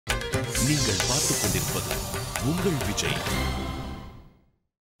நீங்கள் பார்த்துக் கொண்டிருப்பது உங்கள் விஜய்.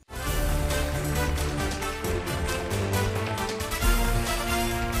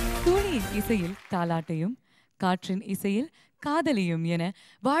 தூணியின் இசையில் தாலாட்டையும், காற்றின் இசையில் காதலியும் என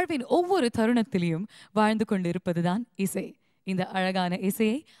வாழ்வின் ஒவ்வொரு தருணத்திலையும் வாழ்ந்து கொண்டிருப்பதுதான் இசை. இந்த அழகான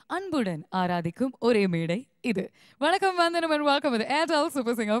இசையை அன்புடன் ஆராதிக்கும் ஒரே மேடை இது. வணக்கம், வந்தனம் and welcome to Airtel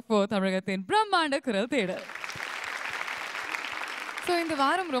super singer 4 தமிழகத்தின் பிரம்மாண்ட குரல் தேடல். ஸோ இந்த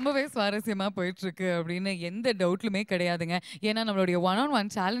வாரம் ரொம்பவே சுவாரஸ்யமாக போயிட்டுருக்கு அப்படின்னு எந்த டவுட்லுமே கிடையாதுங்க. ஏன்னா நம்மளுடைய 1-on-1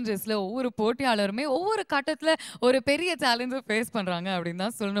 சேலஞ்சஸில் ஒவ்வொரு போட்டியாளருமே ஒவ்வொரு கட்டத்தில் ஒரு பெரிய சேலஞ்சை ஃபேஸ் பண்ணுறாங்க அப்படின்னு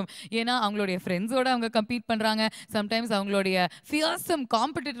தான் சொல்லணும். ஏன்னா அவங்களுடைய ஃப்ரெண்ட்ஸோட அவங்க கம்பீட் பண்ணுறாங்க, சம்டைம்ஸ் அவங்களுடைய ஃபியர்சம்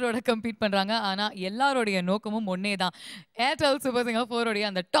காம்படிட்டரோட கம்பீட் பண்ணுறாங்க. ஆனால் எல்லாருடைய நோக்கமும் ஒன்றே தான், ஏர்டெல் சூப்பர் சிங்கர் 4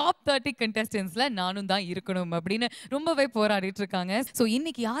 அந்த டாப் 30 கண்டெஸ்டன்ஸில் நானும் தான் இருக்கணும் அப்படின்னு ரொம்பவே போராடிட்டு இருக்காங்க. ஸோ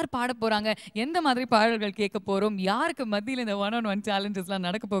இன்னைக்கு யார் பாட போகிறாங்க, எந்த மாதிரி பாடல்கள் கேட்க போகிறோம், யாருக்கு மத்தியில் இந்த 1-on-1 challengesலாம்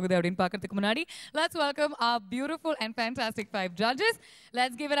நடக்க போகுது அப்படின்னு பார்க்கிறதுக்கு முன்னாடி let's welcome our beautiful and fantastic 5 judges.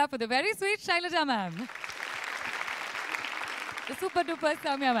 Let's give it up for the very sweet Shailaja ma'am, the super duper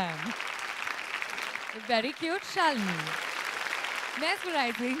Sowmya ma'am, the very cute Shalini,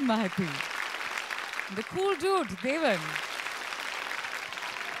 mesmerizing Mahathi, the cool dude Devan.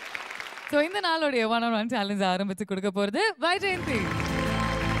 So இந்த நாளுடைய 1-on-1 challenge ஆரம்பிச்சு கொடுக்க போறது வைஜெயந்தி.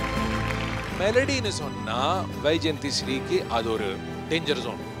 மெலடின்னு சொன்னா வைஜெயந்தி ஸ்ரீக்கு அது ஒரு danger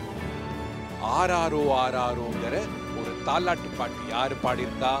zone. ஆராரோங்கிற ஒரு தாலாட்டு பாட்டு யாரு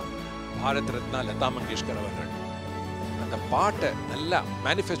பாடியிருக்கா? பாரத் ரத்னா லதா மங்கேஷ்கர் அவர்கள். அந்த பாட்டை நல்லா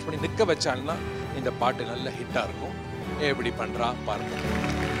மேனிஃபெஸ்ட் பண்ணி நிற்க வச்சால்னா இந்த பாட்டு நல்ல ஹிட்டா இருக்கும். எப்படி பண்றா பாருங்க.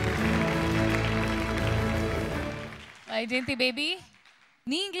 வைஜெயந்தி பேபி,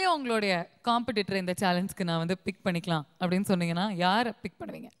 நீங்களே உங்களுடைய காம்படிட்டர் இந்த சேலஞ்சுக்கு நான் வந்து பிக் பண்ணிக்கலாம் அப்படின்னு சொன்னீங்கன்னா யாரை பிக்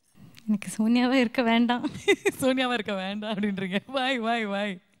பண்ணுவீங்க? எனக்கு சோனியாவே இருக்க வேண்டாம். சோனியாவா இருக்க வேண்டாம் அப்படின்றீங்க? Why?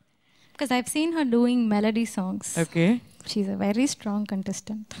 Because I've seen her doing melody songs. Okay. She's a very strong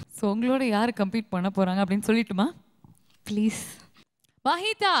contestant. So உங்களோட யார் கம்பீட் பண்ண போறாங்க அப்படின்னு சொல்லிட்டுமா? Please.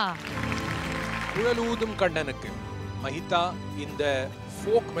 மஹிதா. குழலூதும் கண்ணனுக்கு மஹிதா இந்த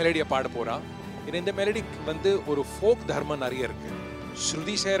ஃபோக் மெலடியை பாட போறா. இந்த மெலடிக்கு வந்து ஒரு ஃபோக் தர்மம் நிறைய இருக்கு.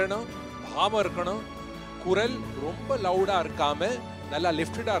 ஸ்ருதி சேரணும், பாவம் இருக்கணும், குரல் ரொம்ப லவுடா இருக்காம நல்லா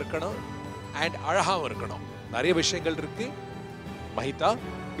லிஃப்டடா இருக்கணும், அண்ட் அழகாவும் இருக்கணும். நிறைய விஷயங்கள் இருக்கு. Mahitha,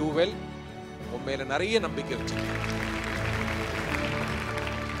 two well. உன் மேல நிறைய நம்பிக்கை வச்சு.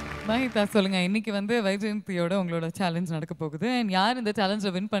 மஹிதா சொல்லுங்க, இன்னைக்கு வந்து வைஜெயந்தியோட உங்களோட சேலஞ்ச் நடக்க போகுது. அண்ட் யார் இந்த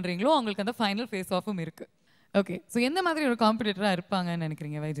சேலஞ்சை வின் பண்றீங்களோ அவங்களுக்கு அந்த ஃபைனல் ஃபேஸ் ஆஃபும் இருக்கு. ஓகே, ஸோ எந்த மாதிரி ஒரு காம்படிட்டரா இருப்பாங்கன்னு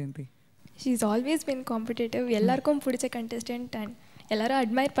நினைக்கிறீங்க Vyjayanthi? She has always been competitive. எல்லாருக்கும் பிடிச்ச contestant and எல்லாரும்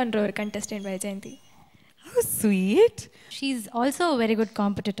admire பண்ற ஒரு contestant Vyjayanthi. How sweet. She's also a very good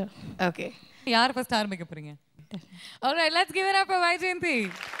competitor. Okay. யார் ஃபர்ஸ்ட் ஆரம்பிக்க போறீங்க? All right, let's give it up for Vyjayanthi.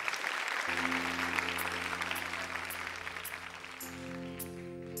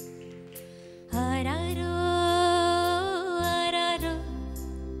 ஆராரோ ஆராரோ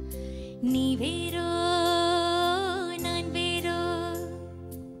நீ வேரோ நான் வேரோ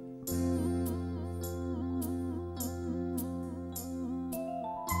ஆராரோ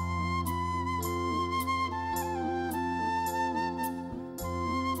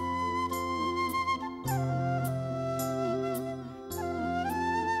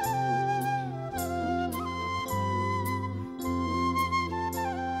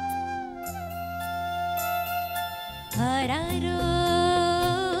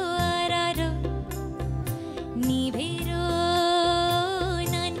ஆராரோ நீ வேரோ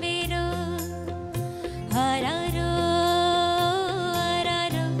நான் வேரோ ஆராரோ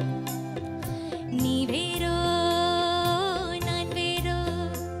ஆராரோ நீ வேரோ நான் வேரோ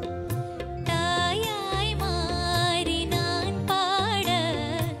தாயாய் மாறி நான் பாட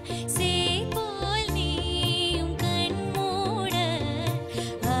சேபோல் நீயும் கண் மூட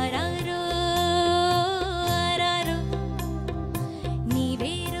ஆராரோ ஆராரோ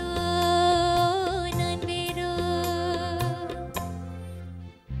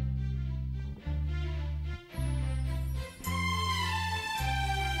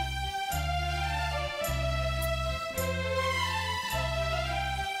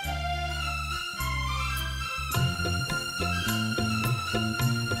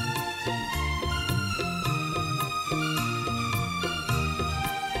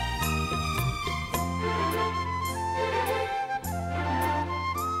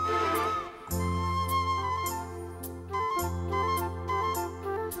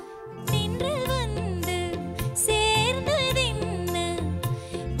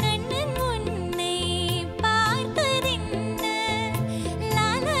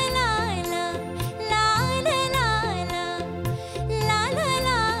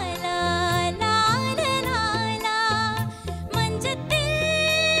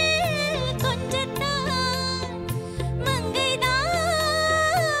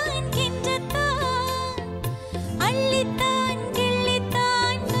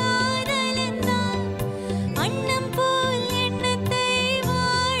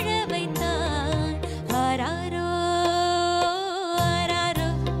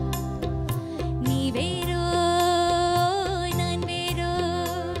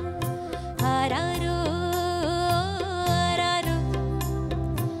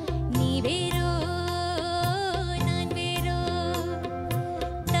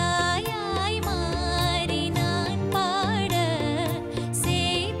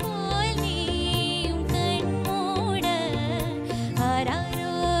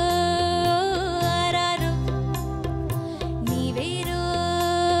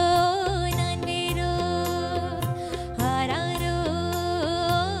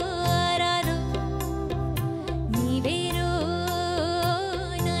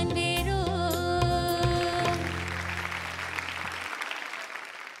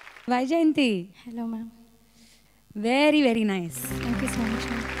Vaidyanathan. Hello, ma'am. Very, very nice. Thank you so much,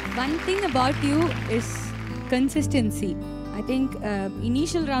 ma'am. One thing about you is consistency. I think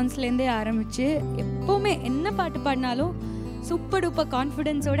initial roundsலேருந்தே ஆரம்பிச்சு எப்போவுமே என்ன பாட்டு பாடினாலும் சூப்பர் டூப்பர்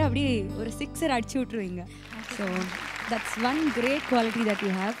கான்ஃபிடென்ஸோடு அப்படியே ஒரு சிக்ஸர் அடிச்சு விட்ருவீங்க. So that's one grade quality that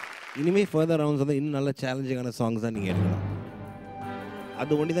you have. இனிமேல் further rounds வந்து இன்னும் நல்ல சேலஞ்சிங்கான சாங்ஸ் தான் நீங்கள் எடுக்கணும்.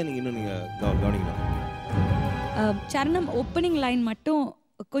 அது ஒண்டி தான் நீங்கள் இன்னும் நீங்கள் கவனிக்கணும். சரணம் ஓப்பனிங் லைன் மட்டும்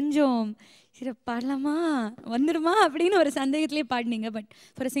கொஞ்சம் சரி பாடலாமா வந்துடுமா அப்படின்னு ஒரு சந்தேகத்திலே பாடினீங்க. But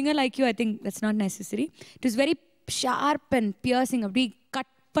for a singer like you I think that's not necessary. It is very sharp and piercing. அப்படி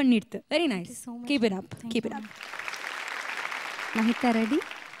கட் பண்ணிடுது. Very nice. Keep it up. Keep it up. Mahita ready?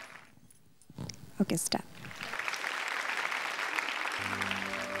 Okay, start.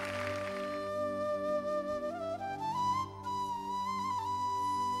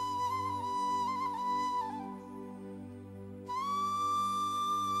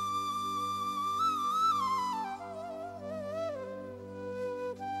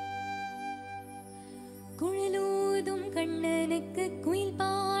 குழலூதும் கண்ணனுக்கு குயில்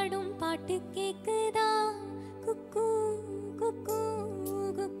பாடும் பாட்டு கேக்குதா குக்கு குக்கு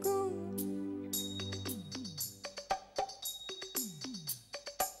குக்கு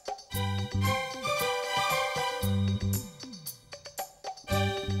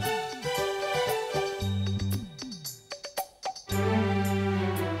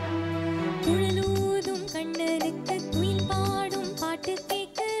குழலூதும் கண்ணனுக்கு குயில் பாடும் பாட்டு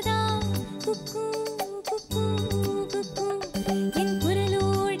கேக்குதா குக்கு குக்கு குக்கு என்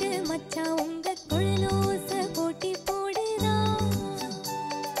குரலோடு மச்சா உங்க குழலோச போட்டி போடுதா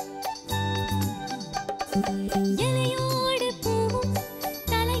இலையோடு பூவும்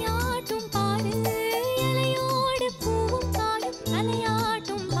தலையாட்டும் பாரு இலையோடு பூவும் காயும்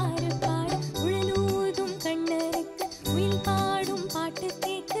தலையாட்டும் பாரு பாரு குழலூதும் கண்ணனுக்கு குயில் பாடும் பாட்டு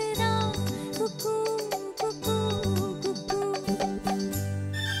கேக்குதா குக்கு குக்கு குக்கு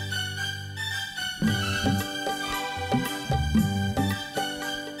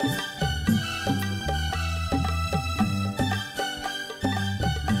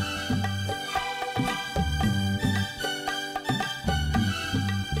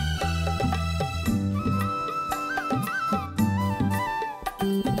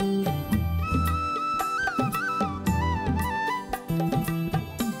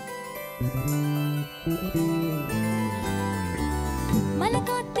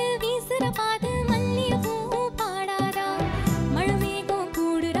மலக்காத்து வீசுற பாது மல்லிய பூ பாடாதா மழமேகம்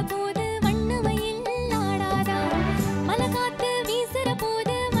கூடுற போது வண்ணமயில் ஆடாதா மலக்காத்து வீசுற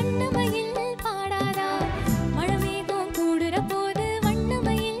போது வண்ணமயில் பாடாதா மழமேகம் கூடுற போது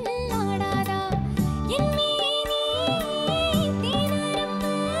வண்ணமயில் ஆடாதா என் மீனி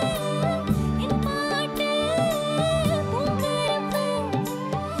தேனரும்பு என் பாட்டு பூங்கரும்பு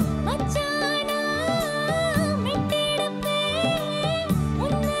மச்சானா மெட்டெடுப்பே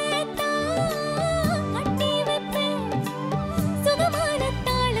உன்னதான் கட்டி வைப்பேன் சுகமான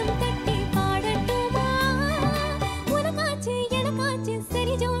தாளம் தட்டி பாடட்டுமா உனக்காச்சு எனக்காச்சு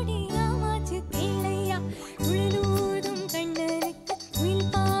சரி ஜோடி ஆமாச்சு கேளையா குழலூதும் கண்ணனுக்கு குயில்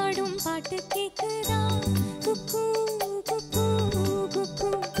பாடும் பாட்டு கேக்குதா குக்கு குக்கு குக்கு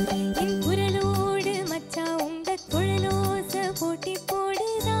என் குரலோடு மச்சா உங்க குழலோச போட்டி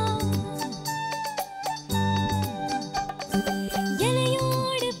போடுதா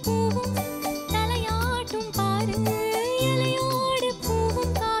இலையோடு பூவும் தலையாட்டும் பாரு இலையோடு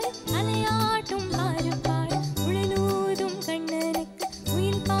பூவும் காயும் தலையாட்டும் பாரு பாரு குழலூதும் கண்ணனுக்கு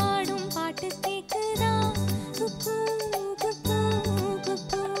குயில் பாடும் பாட்டு கேக்குதா குக்கு குக்கு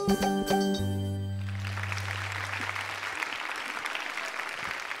குக்கு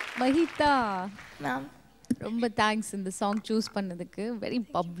மஹிதா மேம் ரொம்ப தேங்க்ஸ் இந்த சாங் சூஸ் பண்ணதுக்கு. Very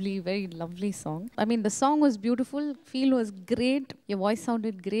bubbly, very lovely song. I mean the song was beautiful, feel was great, your voice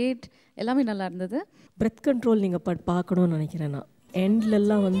sounded great, எல்லாமே நல்லா இருந்தது. பிரெத் கண்ட்ரோல் நீங்கள் பார்க்கணும்னு நினைக்கிறேன். நான்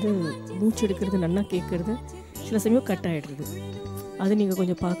எண்ட்லெல்லாம் வந்து மூச்சு எடுக்கிறது நல்லா கேட்குறது, சில சமயம் கட் ஆகிடுறது. அது நீங்கள்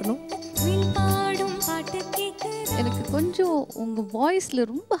கொஞ்சம் பார்க்கணும். குயில் பாடும் பாட்டு கேக்குதா எனக்கு கொஞ்சம் உங்கள் வாய்ஸில்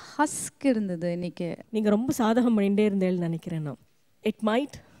ரொம்ப ஹஸ்க் இருந்தது இன்னைக்கு. நீங்கள் ரொம்ப சாதகம் பண்ணிகிட்டே இருந்தேன்னு நினைக்கிறேன். நான் it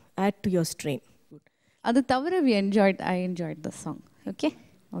might add to your strain. அது தவிர I enjoyed the song. Okay,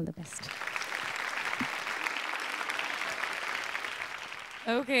 all the best.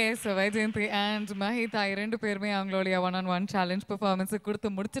 Okay, so Vaidyanathan and Mahita இரண்டு பேருமே அவங்களுடைய 1-on-1 challenge performance கொடுத்து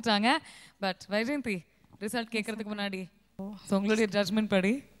முடிச்சிட்டாங்க. பட் Vaidyanathan ரிசல்ட் கேட்கறதுக்கு முன்னாடி so உங்களுடைய ஜட்ஜ்மெண்ட்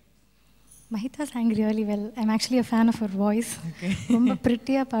படி Mahita sang really well. I'm actually a fan of her voice. ரொம்ப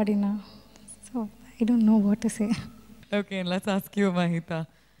pretty-ஆ பாடினா. So I don't know what to say. Okay, let's ask you, Mahita.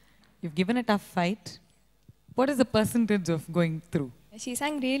 You've given a tough fight. What is the percentage of going through? She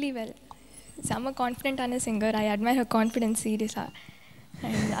sang really well. Some confident on a singer. I admire her confidence seriously.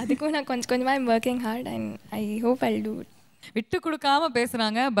 And அதுக்கும் நான் கொஞ்சமாக I'm working hard and I hope I'll do it. விட்டு கொடுக்காம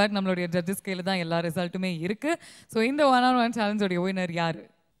பேசுறாங்க but நம்மளுடைய judges கையில தான் எல்லா ரிசல்ட்டுமே இருக்கு. ஸோ இந்த 1-on-1 சேலஞ்சோடைய வின்னர் யாரு?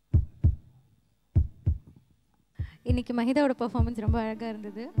 இன்னைக்கு மஹிதாவோட பெர்ஃபார்மன்ஸ் ரொம்ப அழகாக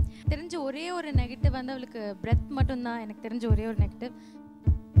இருந்தது. தெரிஞ்ச ஒரே ஒரு நெகட்டிவ் வந்து அவளுக்கு பிரெத் மட்டும்தான் எனக்கு தெரிஞ்ச ஒரே ஒரு நெகட்டிவ்.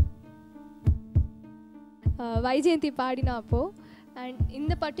 வைஜெயந்தி பாடினா அப்போது அண்ட்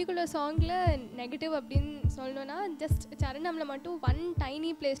இந்த பர்டிகுலர் சாங்கில் நெகட்டிவ் அப்படின்னு சொல்லணுன்னா ஜஸ்ட் சரணமில் மட்டும் ஒன்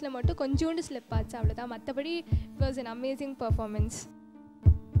டைனி பிளேஸில் மட்டும் கொஞ்சோண்டு ஸ்லிப் ஆச்சு, அவ்வளோதான். மற்றபடி it was an amazing performance.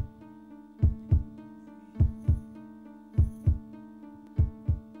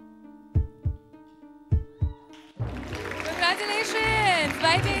 Congratulations,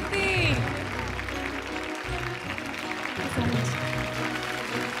 Vaidyanathan.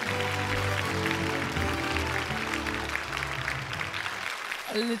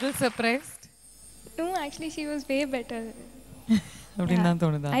 A little surprised? No, actually she was way better. அப்படின்னு தான்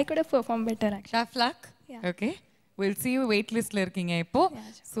தோணுதா? I could have performed better actually. Tough luck. Yeah. Okay. We'll see you wait listல இருக்கீங்க இப்போ.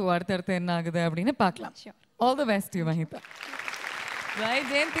 So அடுத்தடுத்து என்ன ஆகுது அப்படின்னு பார்க்கலாம். Sure. All the best to you, Mahitha.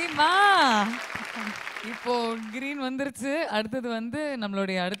 Vaidyanathan மா. இப்போ கிரீன் வந்துருச்சு. அடுத்தது வந்து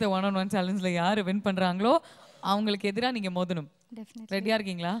நம்மளுடைய அடுத்த 1-on-1 சேலஞ்சில் யார் வின் பண்றாங்களோ அவங்களுக்கு எதிராக நீங்க மோதணும். ரெடியா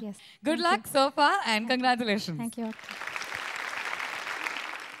இருக்கீங்களா? Good luck so far and congratulations. Thank you.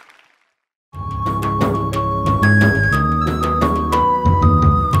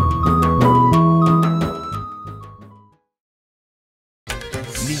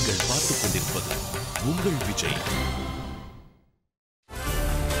 நீங்கள் பார்த்துக் கொண்டிருப்பது உங்கள் Vijay.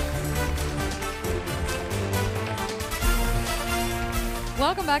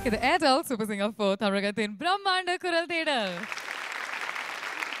 Welcome back to the Adult Super Singer 4 தமிழகத்தின் பிரம்மாண்ட குரல் தேடல்.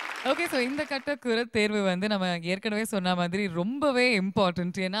 ஓகே, ஸோ இந்த கட்ட குரல் தேர்வு வந்து நம்ம ஏற்கனவே சொன்ன மாதிரி ரொம்பவே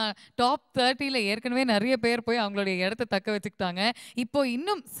இம்பார்ட்டன்ட். ஏன்னா டாப் 30ல ஏற்கனவே நிறைய பேர் போய் அவங்களுடைய இடத்த தக்க வச்சுக்கிட்டாங்க. இப்போ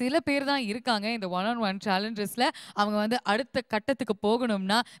இன்னும் சில பேர் தான் இருக்காங்க இந்த 1-on-1 சேலஞ்சஸில். அவங்க வந்து அடுத்த கட்டத்துக்கு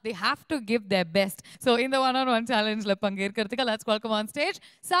போகணும்னா they have to give their best. So இந்த 1-on-1 சேலஞ்சில் பங்கேற்கிறதுக்கு let's welcome on stage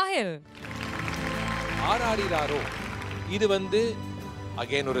Sahil. ஆராரிராரோ இது வந்து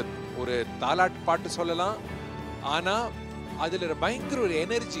அகைன் ஒரு தாலாட்டு பாட்டு சொல்லலாம். ஆனா அதுல பயங்கர ஒரு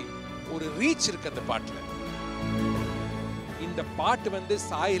எனர்ஜி, ஒரு ரீச் இருக்கு அந்த பாட்டுல. இந்த பாட்டு வந்து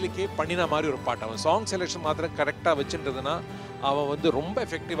சாயலுக்கே பண்ணின மாதிரி ஒரு பாட்டு. அவன் சாங் செலெக்ஷன் மாத்திரம் கரெக்டா வச்சுன்றதுன்னா அவன் வந்து ரொம்ப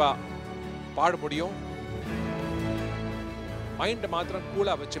எஃபெக்டிவா பாட முடியும். மைண்ட் மாத்திரம்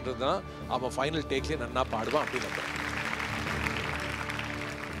கூலா வச்சுன்றதுன்னா அவன் ஃபைனல் டேக்லயே நன்னா பாடுவான் அப்படி நம்புறேன்.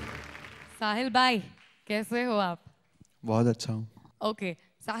 साहिल भाई, कैसे हो आप? बहुत अच्छा हूँ. Okay,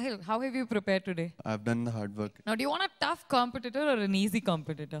 Sahil, how have you prepared today? I've done the hard work. Now, do you want a tough competitor or an easy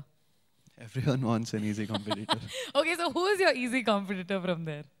competitor? Everyone wants an easy competitor. Okay, so who is your easy competitor from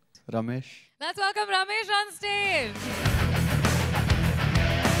there? Ramesh. Let's welcome Ramesh on stage.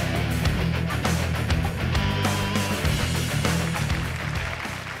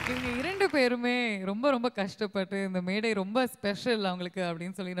 இவங்க இரண்டு பேருமே ரொம்ப ரொம்ப கஷ்டப்பட்டு இந்த மேடை ரொம்ப special அவங்களுக்கு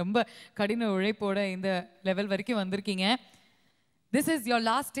அப்படின்னு சொல்லி ரொம்ப கடின உழைப்போட இந்த லெவல் வரைக்கும் வந்திருக்கீங்க. This is your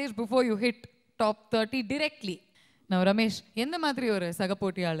last stage before you hit top 30 directly. Now Ramesh, எந்த மாதிரி ஒரு சக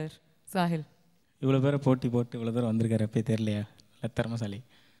போட்டியாளர் சாஹில்? இவ்வளோ பேரை போட்டி போட்டு இவ்வளோ பேர் வந்திருக்காரு எப்போ தெரியலையா? திறமசாலி.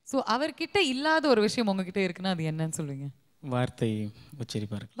 ஸோ அவர்கிட்ட இல்லாத ஒரு விஷயம் உங்ககிட்ட இருக்குன்னா அது என்னன்னு சொல்லுவீங்க? வார்த்தை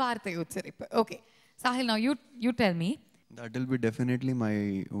உச்சரிப்பா இருக்கு. வார்த்தை உச்சரிப்பு. Okay Sahil, now you tell me. That will be definitely my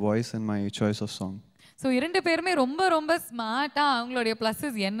voice and my choice of song. So இரண்டு பேருமே ரொம்ப ரொம்ப ஸ்மார்ட்டாக அவங்களுடைய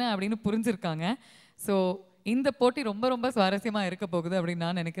ப்ளஸஸ் என்ன அப்படின்னு புரிஞ்சிருக்காங்க. ஸோ இந்த போட்டி ரொம்ப ரொம்ப சுவாரஸ்யமாக இருக்க போகுது அப்படின்னு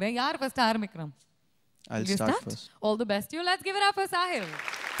நான் நினைக்கிறேன். யார் ஃபர்ஸ்ட் ஆரம்பிக்கிறோம்? I'll start first. All the best you. Let's give it up for Sahil.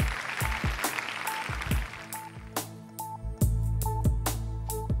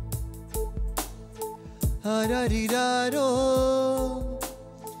 ஆராரிராரோ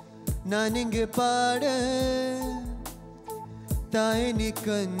நான் இங்கே பாட தாயனி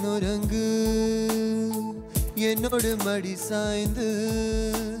கண்ணுரங்கு என்னோடு மடி சாய்ந்து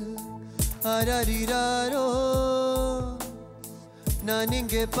ஆராரிராரோ நான்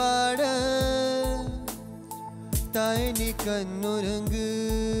இங்கே பாட தாயனி கண்ணுரங்கு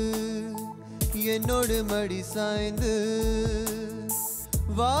என்னோடு மடி சாய்ந்து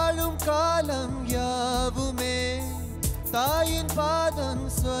வாழும் காலம் யாவுமே தாயின் பாதம்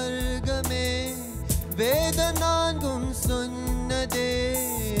ஸ்வர்கமே வேத நான்கும் சொன்னதே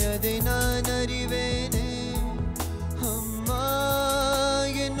அதை நான் அறிவேனே அம்மா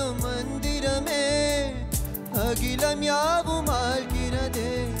என்னும் மந்திரமே அகிலம் யாவும்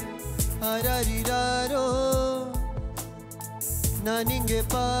ஆள்கிறதே ஆராரிராரோ நான் இங்கே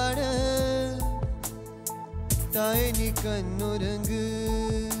பாட தாயே நீ கண்ணுறங்கு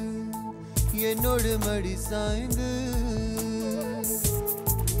என்னோடு மடி சாய்ந்து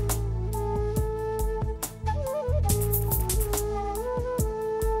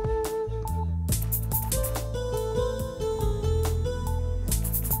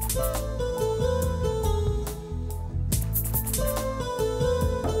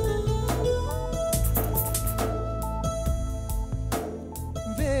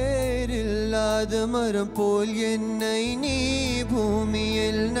வேறில்லாத மரம் போல் என்னை நீ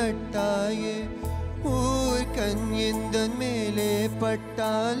பூமியில் நட்டாயே ஊர் கண் எந்த மேலே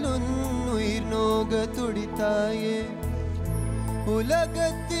பட்டால் உன் உயிர் நோக துடித்தாயே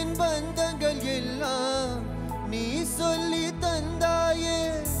உலகத்தின் பந்தங்கள் எல்லாம் நீ சொல்லி தந்தாயே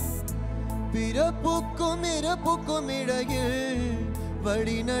பிறப்புக்கும் இறப்புக்கும் இடையில்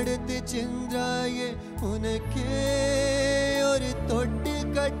வழி நடத்தி சென்றாயே உனக்கே ஒரு தொட்டி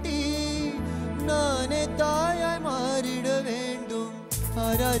கட்டி நானே தாயாய் மாறிட வேண்டும்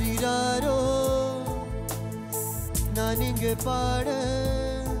ஆராரிராரோ நான் இங்கே பாட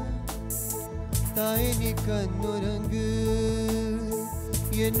தாயே நீ கண்ணுறங்கு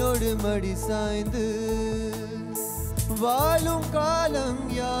என்னோடு மடி சாய்ந்து வாழும் காலம்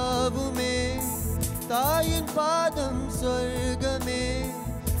யாவுமே தாயின் பாதம் சொர்க்கமே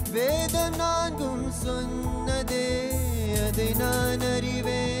வேதம் நான்கும் சொன்னதே அதை நான்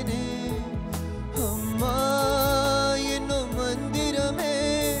அறிவேனே அம்மா என்னும் மந்திரமே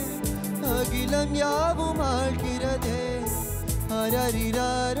அகிலம் யாவும் ஆழ்கிறதே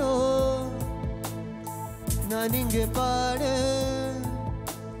ஆராரிராரோ நான் இங்கே பாட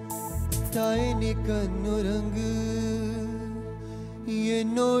தாயே நீ கண்ணுறங்கு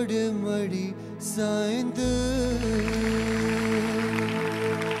என்னோடு மடி சாய்ந்து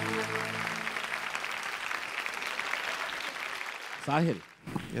साहिल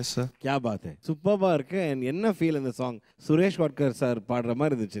यस सर क्या बात है சூப்பர்பா இருக்கு and என்ன ஃபீல் இந்த சாங் சுரேஷ் வாட்கர் சார் பாடுற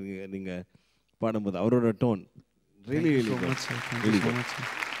மாதிரி இருந்துச்சு நீங்க பாடும்போது அவரோட டோன் really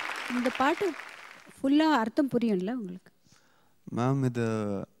இந்த பாட்டு ஃபுல்லா அர்த்தம் புரியும்ல உங்களுக்கு மேம் இது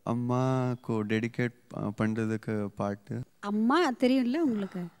அம்மாக்கு டெடிகேட் பண்றதுக்கு பாட்டு அம்மா தெரியும்ல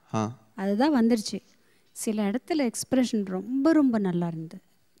உங்களுக்கு ஆ அதுதான் வந்துருச்சு சில இடத்துல எக்ஸ்பிரஷன் ரொம்ப ரொம்ப நல்லா இருந்தது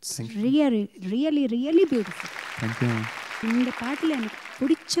ரியலி ரியலி பியூட்டிஃபுல் தேங்க்யூ இந்த பாட்டில் எனக்கு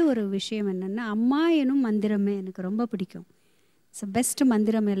பிடிச்ச ஒரு விஷயம் என்னென்னா அம்மா எனும் மந்திரமே எனக்கு ரொம்ப பிடிக்கும் ஸோ பெஸ்ட்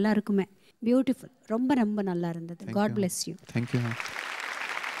மந்திரம் எல்லாருக்குமே பியூட்டிஃபுல் ரொம்ப ரொம்ப நல்லா இருந்தது God bless you thank you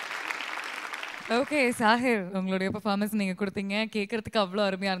okay Sahir உங்களுடைய பெர்ஃபார்மன்ஸ் நீங்கள் கொடுத்தீங்க கேட்குறதுக்கு அவ்வளோ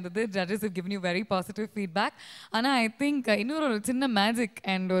அருமையாக இருந்தது judges have given you very positive feedback ஆனால் ஐ திங்க் இன்னொரு ஒரு சின்ன மேஜிக்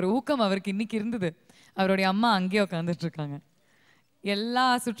அண்ட் ஒரு ஊக்கம் அவருக்கு இன்றைக்கி இருந்தது அவருடைய அம்மா அங்கேயே உட்காந்துட்டு இருக்காங்க எல்லா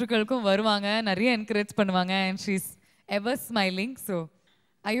சுற்றுக்களுக்கும் வருவாங்க நிறைய என்கரேஜ் பண்ணுவாங்க and she's ever smiling. So,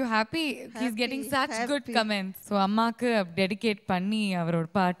 are you happy? He's getting such good comments. So, அம்மாக்கு dedicate பண்ணி அவரோட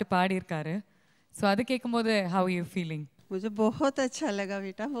பாட்டு பாடியிருக்காரு. So, அது கேட்கும்போது how are you feeling? मुझे बहुत अच्छा लगा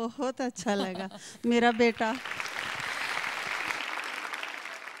बेटा बहुत अच्छा लगा मेरा बेटा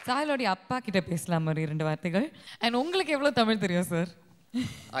சாஹிலோட அப்பா கிட்ட பேசலாம் ஒரு 2 வார்த்தைகள். And உங்களுக்கு எவ்வளவு தமிழ் தெரியும் sir?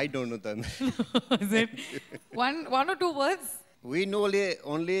 I don't know Tamil. Is it one or two words? We know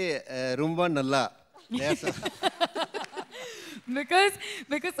only rumba nalla. because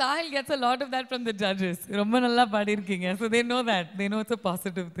Sahil gets a lot of that from the judges. ரொம்ப நல்லா பாடியிருக்கீங்க. So they know that. They know it's a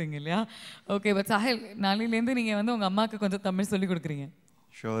positive thing இல்லையா? Okay, but Sahil நாளையிலேருந்து நீங்கள் வந்து உங்கள் அம்மாவுக்கு கொஞ்சம் தமிழ் சொல்லி கொடுக்குறீங்க.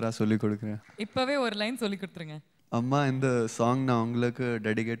 ஷோராக சொல்லி கொடுக்குறேன். இப்போவே ஒரு லைன் சொல்லி கொடுத்துருங்க. அம்மா இந்த சாங் நான் உங்களுக்கு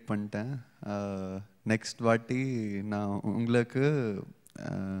டெடிகேட் பண்ணிட்டேன். நெக்ஸ்ட் வாட்டி நான் உங்களுக்கு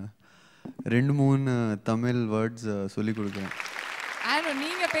 2-3 தமிழ் வேர்ட்ஸ் சொல்லி கொடுக்குறேன்.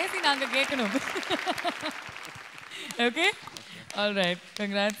 நீங்க பேசி நாங்க கேட்கணும். Okay alright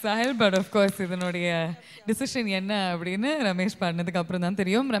congrats Sahil but of course இதனுடைய டிசிஷன் என்ன அப்படின்னு ரமேஷ் பாடினதுக்கு அப்புறம் தான்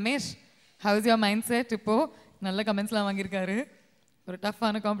தெரியும். Ramesh how is your mind set? இப்போ நல்ல கமெண்ட்ஸ்லாம் வாங்கியிருக்காரு, ஒரு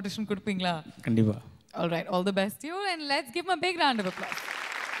டஃப்பான காம்படிஷன் கொடுப்பீங்களா? கண்டிப்பா. Alright all the best you and let's give a big round of applause.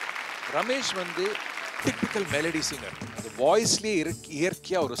 Ramesh வந்து டிபிக்கல் மெலடி சிங்கர். அது வாய்ஸ்லேயே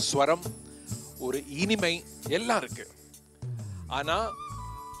இயற்கையாக ஒரு ஸ்வரம் ஒரு இனிமை எல்லாம் இருக்கு. ஆனால்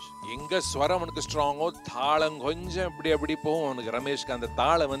எங்க ஸ்வரம் அவனுக்கு ஸ்ட்ராங்கோ தாளம் கொஞ்சம் அப்படி போகும் அவனுக்கு. ரமேஷ்க்கு அந்த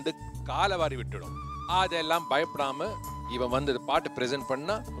தாளம் வந்து காலை வாரி விட்டுடும். அதெல்லாம் பயப்படாம இவன் வந்து பாட்டு ப்ரெசென்ட்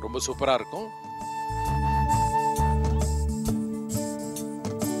பண்ணா ரொம்ப சூப்பரா இருக்கும்.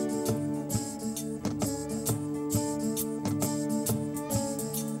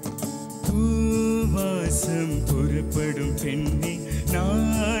 பூவாசம் புறப்படும் பெண்ணே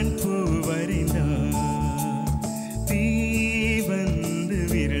நான் பூவறிந்தான் தீ வந்து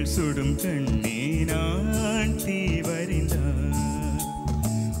விரல் சுடும் கண்ணே நான் தீவறிந்தான்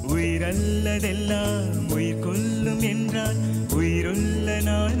உயிர உயிரல்லதெல்லாம் உயிர் கொல்லும் என்றால் உயிருள்ள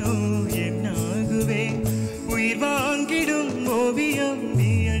நானோ என்னாகுவேன் உயிர் வாங்கிடும் ஓவியம்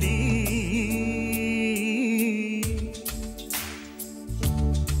நீயடி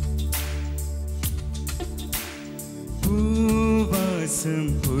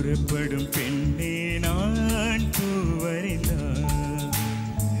பூவாசம் புறப்படும் பெண்ணே நான் பூவரைந்தான்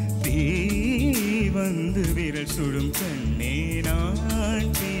தீ வந்து விரல் சுடும் கண்ணே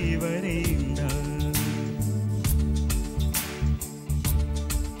நான் தீ வரைந்தான்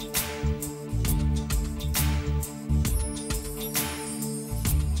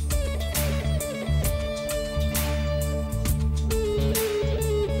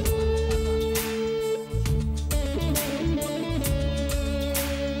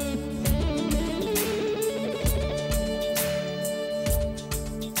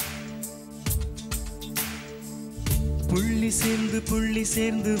புள்ளி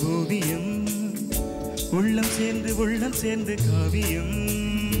சேர்ந்து ஓவியம் உள்ளம் சேர்ந்து காவியம்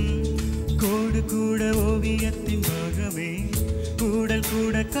கோடு கூட ஓவியத்தின் பாகமே கூடல்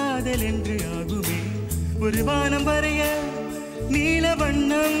கூட காதல் என்று ஆகுமே ஒரு வானம் வரைய நீல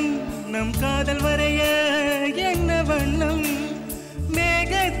வண்ணம் நம் காதல் வரைய என்ன வண்ணம்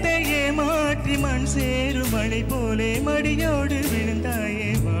மேகத்தை ஏமாற்றி மண் சேரும் மழை போலே மடியோடு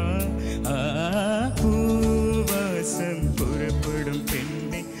விழுந்தாயே வா பூவாசம் புறப்படும்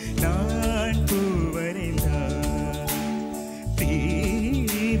பெண்ணை நான் பூவரைந்தான் தீ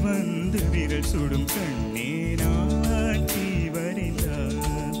வந்து விரல் சுடும் கண்ணே நான் தீ வரைந்தான்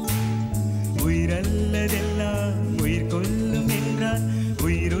உயிரல்லதெல்லாம் உயிர் கொல்லும் என்றால்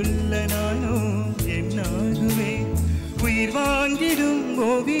உயிருள்ள நானோ என்னாகுவேன் உயிர் வாங்கிடும்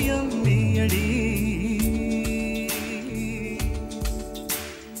ஓவியம் நீயடி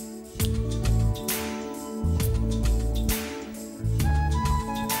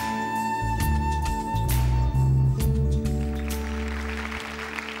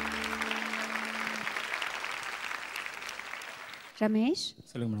ரமேஷ்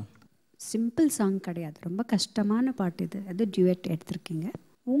சொல்லுங்க மேடம். சிம்பிள் சாங் கிடையாது, ரொம்ப கஷ்டமான பாட்டு இது. அது டியூட் எடுத்திருக்கீங்க.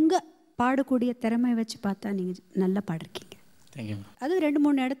 உங்கள் பாடக்கூடிய திறமை வச்சு பார்த்தா நீங்கள் நல்லா பாடிருக்கீங்க. தேங்க்யூ. அது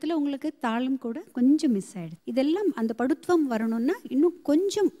 2-3 இடத்துல உங்களுக்கு தாளம் கூட கொஞ்சம் மிஸ் ஆகிடுது. இதெல்லாம் அந்த படுத்துவம் வரணும்னா இன்னும்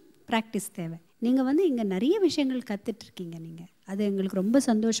கொஞ்சம் ப்ராக்டிஸ் தேவை. நீங்கள் இங்கே நிறைய விஷயங்கள் கற்றுட்ருக்கீங்க. நீங்கள் அது எங்களுக்கு ரொம்ப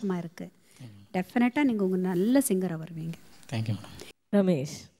சந்தோஷமாக இருக்குது. டெஃபினட்டாக நீங்கள் உங்கள் நல்ல சிங்கராக வருவீங்க. Thank you madam.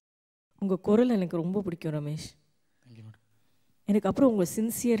 ரமேஷ், உங்கள் குரல் எனக்கு ரொம்ப பிடிக்கும் ரமேஷ். எனக்கு அப்புறம் உங்கள்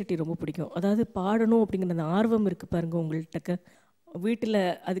சின்சியரிட்டி ரொம்ப பிடிக்கும். அதாவது பாடணும் அப்படிங்கிற அந்த ஆர்வம் இருக்குது பாருங்கள் உங்கள்கிட்ட. வீட்டில்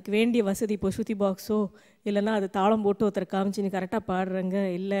அதுக்கு வேண்டிய வசதி இப்போ ஸ்ருதி பாக்ஸோ இல்லைன்னா அது தாளம் போட்டு ஒருத்தரை காமிச்சு நீ கரெக்டாக பாடுறங்க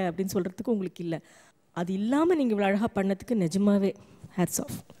இல்லை அப்படின்னு சொல்கிறதுக்கு உங்களுக்கு இல்லை. அது இல்லாமல் நீங்கள் இவ்வளோ அழகாக பண்ணதுக்கு நிஜமாகவே ஹேட்ஸ்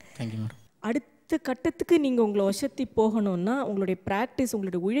ஆஃப். Thank you madam. அடுத்த கட்டத்துக்கு நீங்கள் உங்களை வசத்தி போகணுன்னா உங்களுடைய ப்ராக்டிஸ்,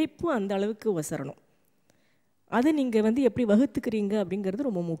 உங்களுடைய உழைப்பும் அந்த அளவுக்கு வசரணும். அதை நீங்கள் எப்படி வகுத்துக்கிறீங்க அப்படிங்கிறது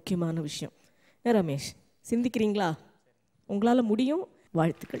ரொம்ப முக்கியமான விஷயம். ரமேஷ், சிந்திக்கிறீங்களா? உங்களால் முடியும்.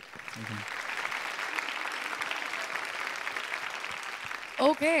 வாழ்த்துக்கள்.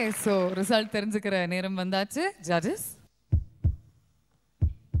 ஓகே, ஸோ ரிசல்ட் தெரிஞ்சுக்கிற நேரம் வந்தாச்சு. ஜட்ஜஸ்,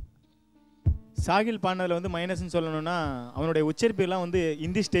 சாகில் பாடினதில் மைனஸ்ன்னு சொல்லணும்னா அவனுடைய உச்சரிப்புலாம்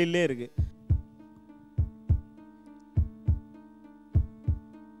இந்தி ஸ்டைல்லே இருக்கு.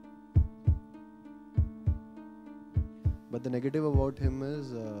 But the negative about him is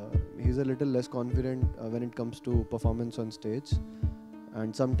he's a little less confident when it comes to performance on stage, and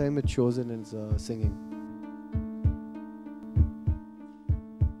sometimes it shows in his singing.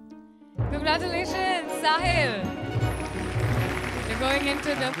 congratulations, Sahil. You're going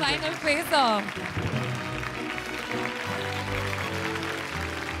into the final face-off.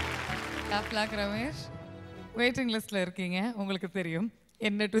 Luck, Ramesh. Waiting listல இருக்கீங்க. உங்களுக்கு தெரியும்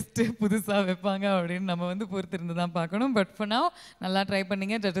என்ன twist புதுசாக வைப்பாங்க அப்படின்னு நம்ம பொறுத்திருந்து தான் பார்க்கணும். பட் ஃபார் நவ் நல்லா ட்ரை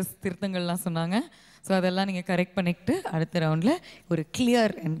பண்ணிங்க. ஜட்ஜஸ் திருத்தங்கள்லாம் சொன்னாங்க. ஸோ அதெல்லாம் நீங்கள் கரெக்ட் பண்ணிக்கிட்டு அடுத்த ரவுண்டில் ஒரு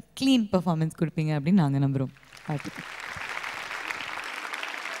கிளியர் அண்ட் க்ளீன் பர்ஃபார்மன்ஸ் கொடுப்பீங்க அப்படின்னு நாங்கள் நம்புகிறோம். வாழ்த்துக்கள்.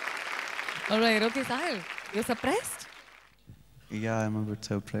 Alright, okay, Sahil, you're surprised? Yeah, I'm a bit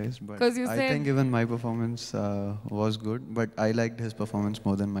surprised, but I said... think even my performance was good, but I liked his performance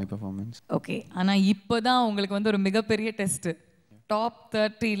more than my performance. Okay, ஆனால் இப்போ தான் உங்களுக்கு ஒரு மிகப்பெரிய டெஸ்ட்டு. டாப்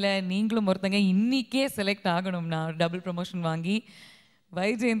 30ல நீங்களும் ஒருத்தங்க இன்னிக்கே select ஆகணும்னா double promotion வாங்கி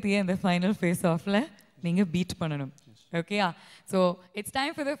வைஜெயந்தியை இந்த ஃபைனல் ஃபேஸ் ஆஃப்ல நீங்கள் பீட் பண்ணணும். ஓகேயா? So it's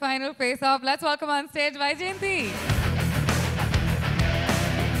time for the final face of. Let's welcome on stage Vyjayanthi.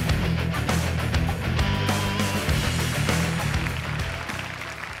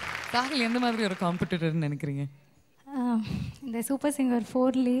 Sahil எந்த மாதிரி ஒரு காம்படிட்டர்னு நினைக்கிறீங்க? இந்த super singer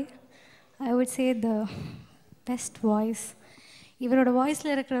 4லே I would say the best voice இவரோட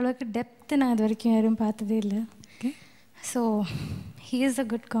வாய்ஸில் இருக்கிற அளவுக்கு டெப்த்து நான் இது வரைக்கும் யாரும் பார்த்ததே இல்லை. So he is a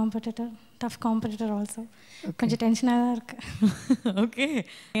good competitor, tough competitor also. கொஞ்சம் டென்ஷனாக தான் இருக்கு. ஓகே,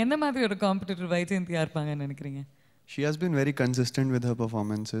 எந்த மாதிரி ஒரு காம்படிட்டர் வைஜெயந்தியா இருப்பாங்கன்னு நினைக்கிறீங்க? She has been very consistent with her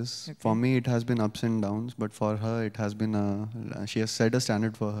performances. For me, it has been ups and downs, but for her, it has been she has set a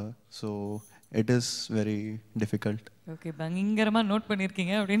standard for her. So it is very difficult. Okay, பயங்கரமாக note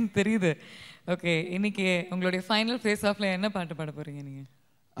பண்ணியிருக்கீங்க அப்படின்னு தெரியுது. Okay, இன்னைக்கு உங்களுடைய final face ஆஃப்ல என்ன பாட்டு பாட போறீங்க நீங்க?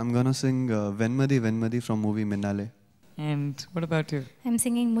 I'm gonna sing Venmadi Venmadi from movie Minnale. And what about you? I'm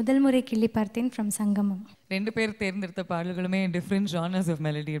singing முதல் முறை கிள்ளி பார்த்தேன் from சங்கமம். ரெண்டு பேர் தேர்ந்தெடுத்த பாடல்களுமே டிஃப்ரெண்ட் ஜானர்ஸ் ஆஃப்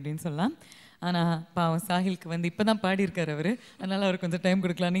மெலடி அப்படின்னு சொல்லலாம். ஆனால் பாவம் சாஹிலுக்கு வந்து இப்போ தான் பாடியிருக்காரு அவர், அதனால அவருக்கு கொஞ்சம் டைம்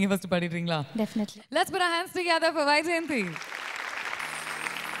கொடுக்கலாம். நீங்கள் first பாடிடுறீங்களா? Definitely. Let's put our hands together for Vaidyanathan.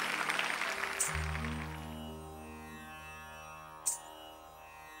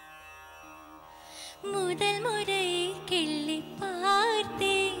 முதல் முறை கிள்ளி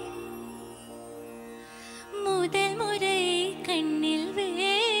பார்த்தேன், முதல் முறை கண்ணில்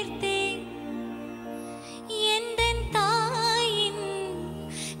வேர்த்தேன், எந்தன் தாயின்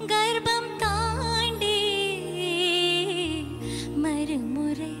கர்ப்பம் தாண்டி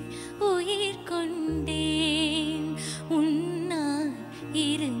மறுமுறை உயிர் கொண்டேன், உன்னால்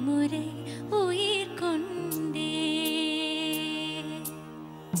இருமுறை உயிர் கொண்டேன்.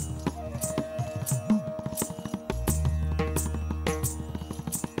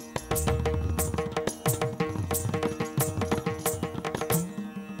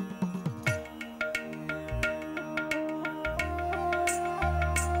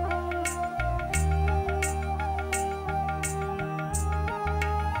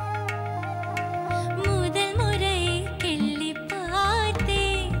 முதல் முறை கிள்ளி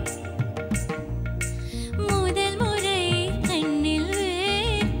பார்த்தேன், முதல் முறை கண்ணில்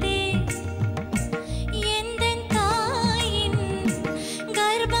வேர்த்தேன், எந்தன் தாயின்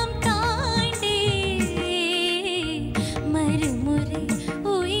கர்ப்பம் தாண்டி மறுமுறை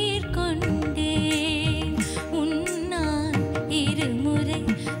உயிர் கொண்டேன், உன்னால் இருமுறை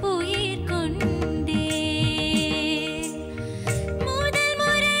உயிர் கொண்டேன். முதல்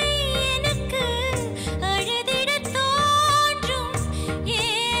முறை எனக்கு அழுதிடத் தோன்றும்,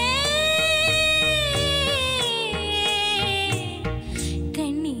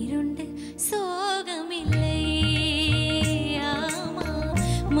 கண்ணீருண்டு சோகமில்லை, ஆமா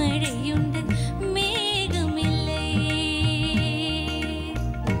மழையுண்டு மேகமில்லை.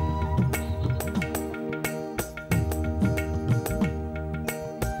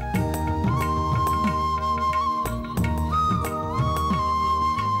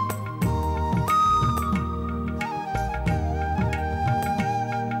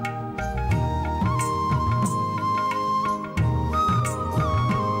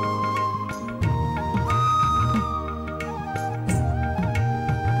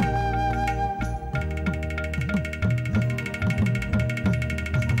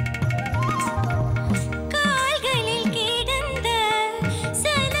 கால்களில் கிடந்த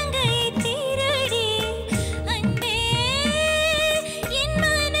சலங்கை திருடி அன்பே என்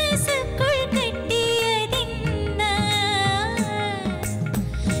மனசுக்குள் கட்டியதென்ன,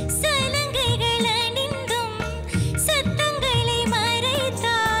 சலங்கைகள் அணிந்தும் சத்தங்களை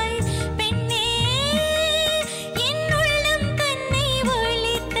மறைத்தாய் பெண்ணே, என் உள்ளம் தன்னை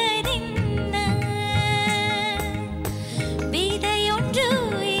ஒழித்ததென்ன, விதையொன்று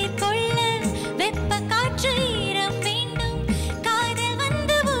உயிர் கொள்ள வெப்ப காற்று ஈரம் வேண்டும், காதல்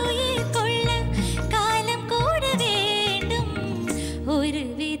வந்து உயிர் கொள்ள காலம் கூட வேண்டும், ஒரு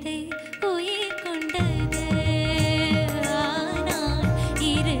விதை உயிர் கொண்டது, ஆனால்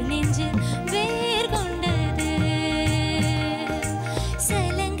இரு நெஞ்சு வேர் கொண்டது.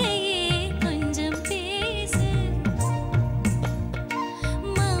 சலங்கையே கொஞ்சம் பேசு,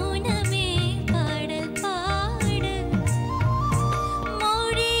 மௌனமே பாடல் பாடு,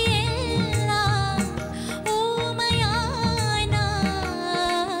 மொழியெல்லாம் ஊமையானால்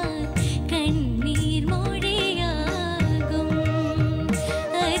கண்ணீர் மொழியாகும்,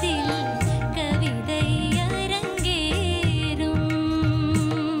 அதில் கவிதை அரங்கேறும்.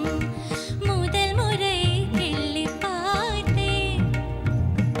 முதல் முறை கிள்ளி பார்த்தேன்,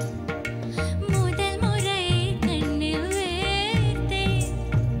 முதல் முறை கண்ணில் வேர்த்தேன்,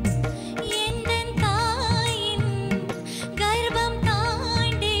 எந்தன் தாயின் கர்ப்பம்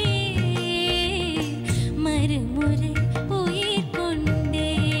தாண்டி மறுமுறை உயிர்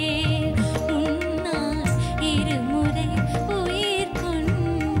கொண்டேன், உன்னால் இருமுறை உயிர் கொண்டேன்.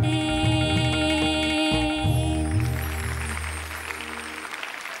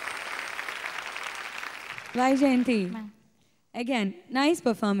 Vaidyanathan, Again, nice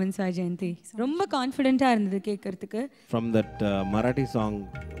performance, Vaidyanathan. ரொம்ப கான்ஃபிடென்ட்டாக இருந்தது கேட்கறதுக்கு. From that Marathi song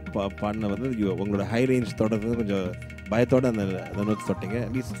பாடின வந்து உங்களோட ஹை ரேஞ்ச் தொடர்ந்து கொஞ்சம் பயத்தோட அந்த நோட்ஸ் தொட்டீங்க.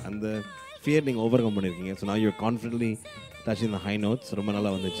 அட்லீஸ்ட் அந்த ஃபியர் நீங்கள் ஓவர் கம் பண்ணியிருக்கீங்க. ஸோ நான் you confidently touching the high notes. ரொம்ப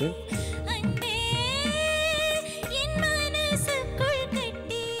நல்லா வந்துச்சு.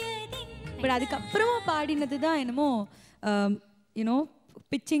 பட் அதுக்கப்புறமா பாடினது தான் என்னமோ யூனோ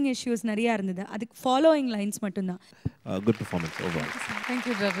பிச்சிங் இஷ்யூஸ் நிறையா இருந்தது. அதுக்கு ஃபாலோயிங் லைன்ஸ் மட்டும்தான். Good performance overall.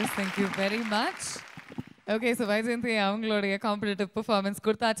 Thank you judges, thank you very much. Okay, so Vyjayanthi அவங்களுடைய காம்படிட்டிவ் பெர்ஃபார்மன்ஸ்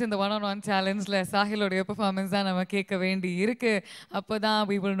கொடுத்தாச்சு. இந்த 1-on-1 சேலஞ்சில் சாஹிலோடைய பெர்ஃபார்மன்ஸ் தான் நம்ம கேட்க வேண்டி இருக்கு. அப்போ தான்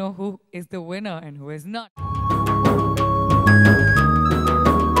we will know who is the winner and who is not.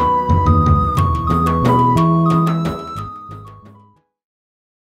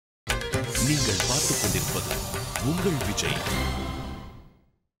 நீங்கள் பார்த்துக் கொண்டிருப்பது உங்கள் Vijay.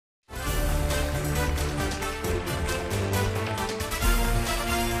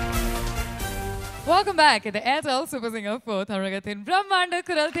 Welcome back at the Airtel Super Singer 4 தமிழகத்தின் பிரம்மாண்ட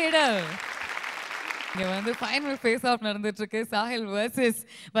குரல் தேடல். இங்க வந்து ஃபைனல் ஃபேஸ் ஆஃப் நடந்துட்டு இருக்கு. சாஹில் வர்சஸ்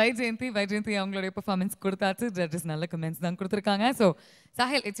வைஜெயந்தி. வைஜெயந்தி அவங்களுடைய பெர்ஃபார்மன்ஸ் கொடுத்தாச்சு. ஜட்ஜஸ் நல்ல கமெண்ட்ஸ் தான் கொடுத்துருக்காங்க. So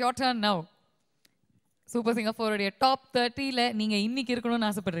Sahil, it's your turn now. Super singer 4 உடைய டாப் 30ல நீங்க இன்னைக்கு இருக்கணும்னு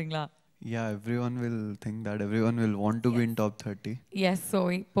ஆசைப்படுறீங்களா? Yeah, everyone will think that. Everyone will want to be in top 30. Yes, so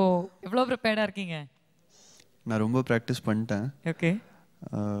இப்போ எவ்வளவு ப்ரிப்பேர்டா இருக்கீங்க? நான் ரொம்ப ப்ராக்டிஸ் பண்ணிட்டேன். ஓகே.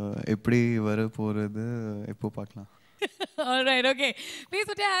 எப்படி வர போறது எப்போ பார்க்கலாம். All right, okay. Please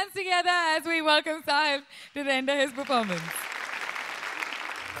put your hands together as we welcome Sahil to render his performance.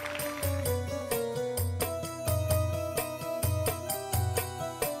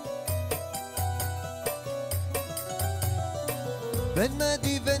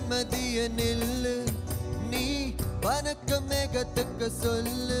 Venmathi வெண்மதிய நில்லு, நீ வனக்க மேகத்துக்கு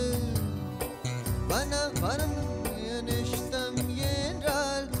சொல்லு. வனம் இஷ்டம்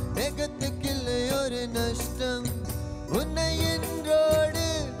என்றால் மேகத்துக்கில்லை ஒரு நஷ்டம். உன்னை என்றோடு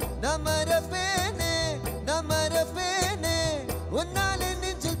நமரப்பேனே நமரப்பேனே, உன்னாலே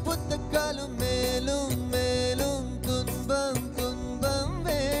நெஞ்சில் புத்தக்காலும் மேலும் மேலும் துன்பம் துன்பம்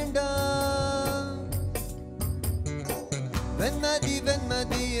வேண்டாம். வெண்மதி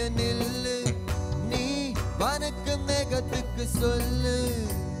வெண்மதிய நில்லு, நீ வனக்கு மேகத்துக்கு சொல்லு.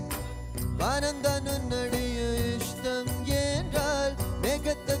 வானம்தான் உன்னுடைய இஷ்டம் என்றால்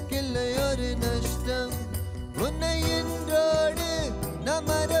மேகத்துக்கில்லை ஒரு நஷ்டம். உன்னை என்றோடு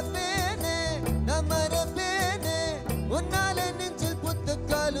நமரப்பேனே நமரப்பேனே, உன்னாலே நெஞ்சில்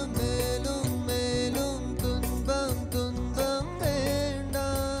புத்தக்காலும் மேலும் மேலும் துன்பம் துன்பம்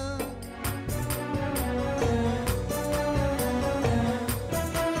வேண்டாம்.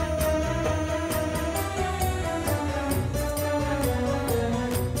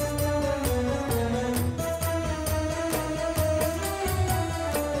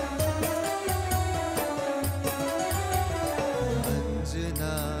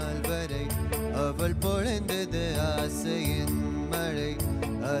 அவள் பொழிந்தது ஆசையின் மழை,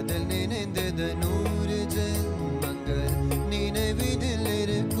 அதில் நினைந்தது 100 ஜென்மங்கள் நினைவிதில்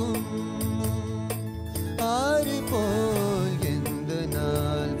இருக்கும். ஆறு போல் எந்த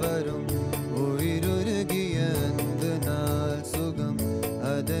நாள் வரும், உயிருருகிய அந்த நாள் சுகம்.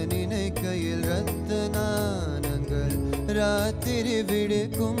 அதை நினைக்கையில் ரத்த நாணங்கள் ராத்திரி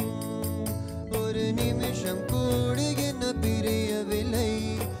விடுக்கும். ஒரு நிமிஷம் கூடி என்ன பிரியவில்லை,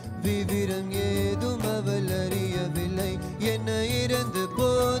 விவரம் ஏதும் அவள் அறியவில்லை. என்ன இறந்து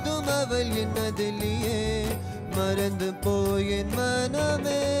போதும் அவள் என்னதிலேயே மறந்து போயின்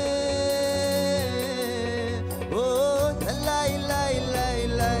மனமே. ஓ லல்லா இல்லா இல்லா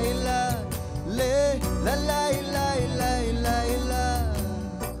இல்லா இல்லா லே, லல்லா இல்லா இல்லா இல்லா இல்லா,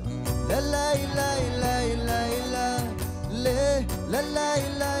 லல்லா இல்லா இல்லா இல்லா இல்லா லே, லல்லா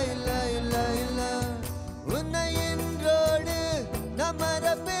இல்லா இல்லா இல்லா இல்லா. உன்னை என்றோடு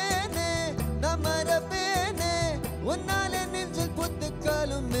நமரப்பேனே நமரப்பேனே, உன்னாலே நெஞ்சில்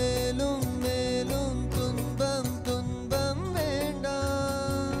புத்துக்காலும் மேலும் மேலும் துன்பம் துன்பம்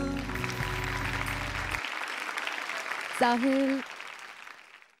வேண்டாம். Sahil,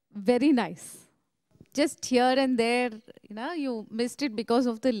 very nice. Just here and there, you missed it because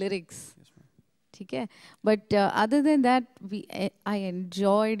of the lyrics. Okay? But other than that, I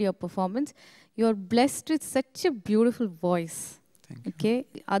enjoyed your performance. You're blessed with such a beautiful voice. Okay?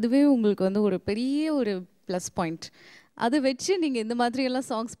 அதுவே உங்களுக்கு வந்து ஒரு பெரிய ஒரு plus point. அதை வச்சு நீங்கள் இந்த மாதிரியெல்லாம்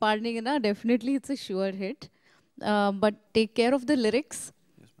songs பாடினீங்கன்னா definitely it's a sure hit. But take care of the lyrics.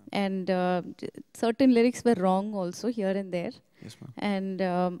 And certain lyrics were wrong also here and there. Yes, ma'am. And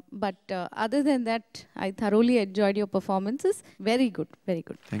but other than that, I thoroughly enjoyed your performances. Very good, very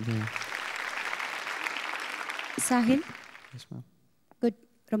good. Thank you. Sahil, Yes, ma'am. Good,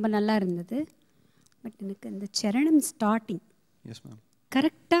 ரொம்ப நல்லா இருந்தது. But எனக்கு இந்த சரணம் starting Yes, ma'am.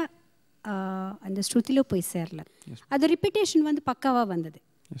 கரெக்டாக அந்த ஸ்ருதியில் போய் சேரல. அது ரிப்பீட்டேஷன் வந்து பக்காவாக வந்தது.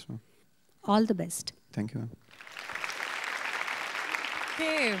 Yes, ma'am. All the best. Thank you, ma'am.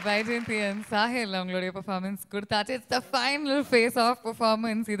 Okay, Vaidyanathan and Sahil அவங்களுடைய பெர்ஃபார்மன்ஸ் கொடுத்தாச்சு. It's the final face of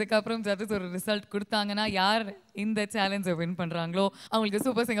performance. இதுக்கப்புறம் ஜட்ஜஸ் ஒரு ரிசல்ட் கொடுத்தாங்கன்னா யார் இந்த சேலஞ்சை வின் பண்ணுறாங்களோ அவங்களுக்கு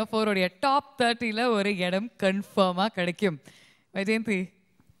சூப்பர் சிங்கர் 4 உடைய டாப் 30ல ஒரு இடம் கன்ஃபார்மாக கிடைக்கும். வைஜெயந்தி,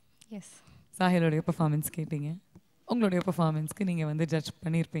 எஸ், சாஹிலோடைய பெர்ஃபார்மன்ஸ் கேட்டீங்க. உங்களுடைய பெர்ஃபார்மன்ஸ்க்கு நீங்கள் வந்து ஜட்ஜ்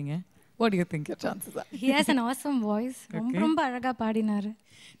பண்ணியிருப்பீங்க. What to you think your chances are? He has an awesome voice. ரொம்ப ரொம்ப அழகாக பாடினாரு.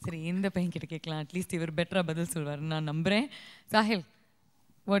 சரி, இந்த பையன் கிட்ட கேட்கலாம். அட்லீஸ்ட் இவர் பெட்டராக பதில் சொல்வார் நான் நம்புகிறேன். Sahil,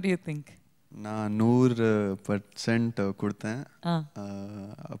 what to you think? நான் 100% கொடுத்தேன்.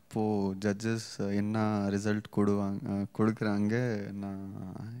 அப்போது ஜட்ஜஸ் என்ன ரிசல்ட் கொடுக்குறாங்க, நான்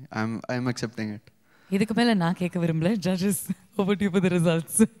ஐ எம் அக்செப்டிங் இட். இதுக்கு மேலே நான் கேட்க விரும்பல. Judges, over to you for the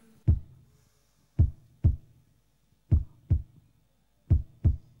results.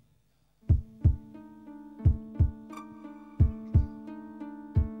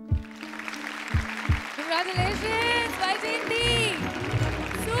 Congratulations, Vaidyanathan.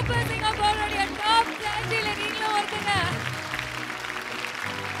 Super singer already at top 30ல நீங்களும் ஒருத்தங்க.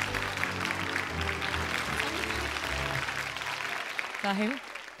 Sahil,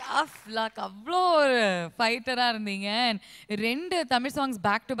 tough luck. அவ்வளோ ஒரு ஃபைட்டராக இருந்தீங்க. 2 Tamil songs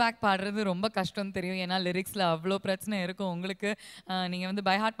back to back பாடுறது ரொம்ப கஷ்டம் தெரியும். ஏன்னா லிரிக்ஸில் அவ்வளோ பிரச்சனை இருக்கும் உங்களுக்கு. நீங்கள் வந்து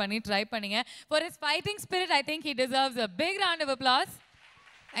பை ஹார்ட் பண்ணி ட்ரை பண்ணீங்க. For his fighting spirit I think he deserves a big round of applause.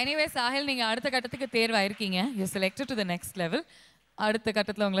 Anyway Sahil, நீங்கள் அடுத்த கட்டத்துக்கு தேர்வாயிருக்கீங்க. You selected to the next level. அடுத்த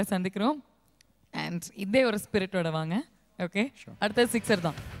கட்டத்தில் உங்களை சந்திக்கிறோம். அண்ட் இதே ஒரு ஸ்பிரிட்டோட வாங்க. ஓகே, அடுத்தது 6er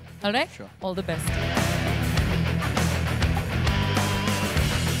தான். Alright, all the best.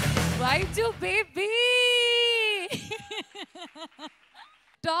 Vaiju baby.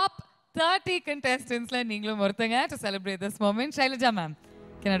 Top 30 contestants la நீங்களும் ஒருத்தங்க. To celebrate this moment, Shailaja ma'am,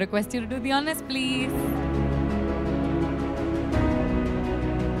 can I request you to do the honors please?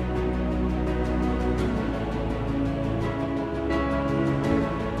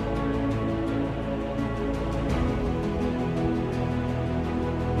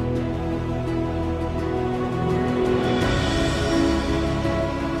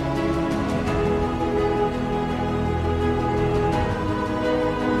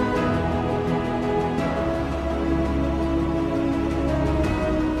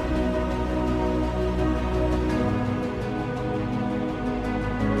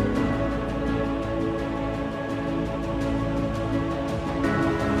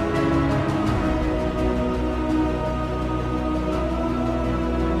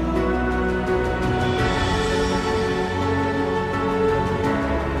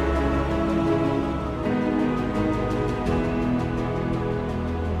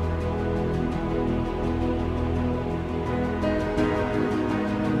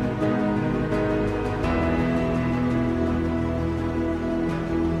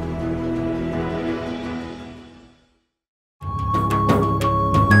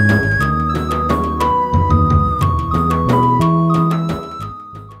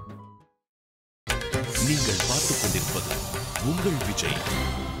 உங்கள் Vijay.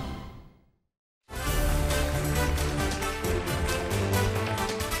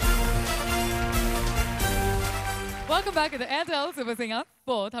 Welcome back to the Airtel Super Singer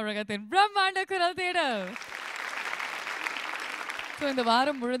 4th தமிழகத்தின் பிரம்மாண்ட குரல் தேடல். So இந்த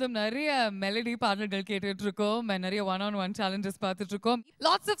வாரம் முழுதும் நிறைய மெலடி பாடல்கள் கேட்டுட்டு இருக்கோம். நிறைய 1-on-1 challenges பார்த்துட்டு இருக்கோம்.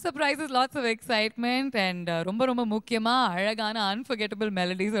 Lots of surprises, lots of excitement and ரொம்ப ரொம்ப முக்கியமா அழகான unforgettable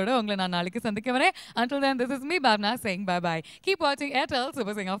melodies ஓட உங்களை நான் நாளைக்கு சந்திக்க வரேன். Until then, this is me, Bhavna, saying bye bye. Keep watching Airtel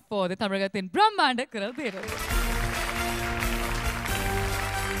Super Singer 4th தமிழகத்தின் பிரம்மாண்ட குரல் தேடல்.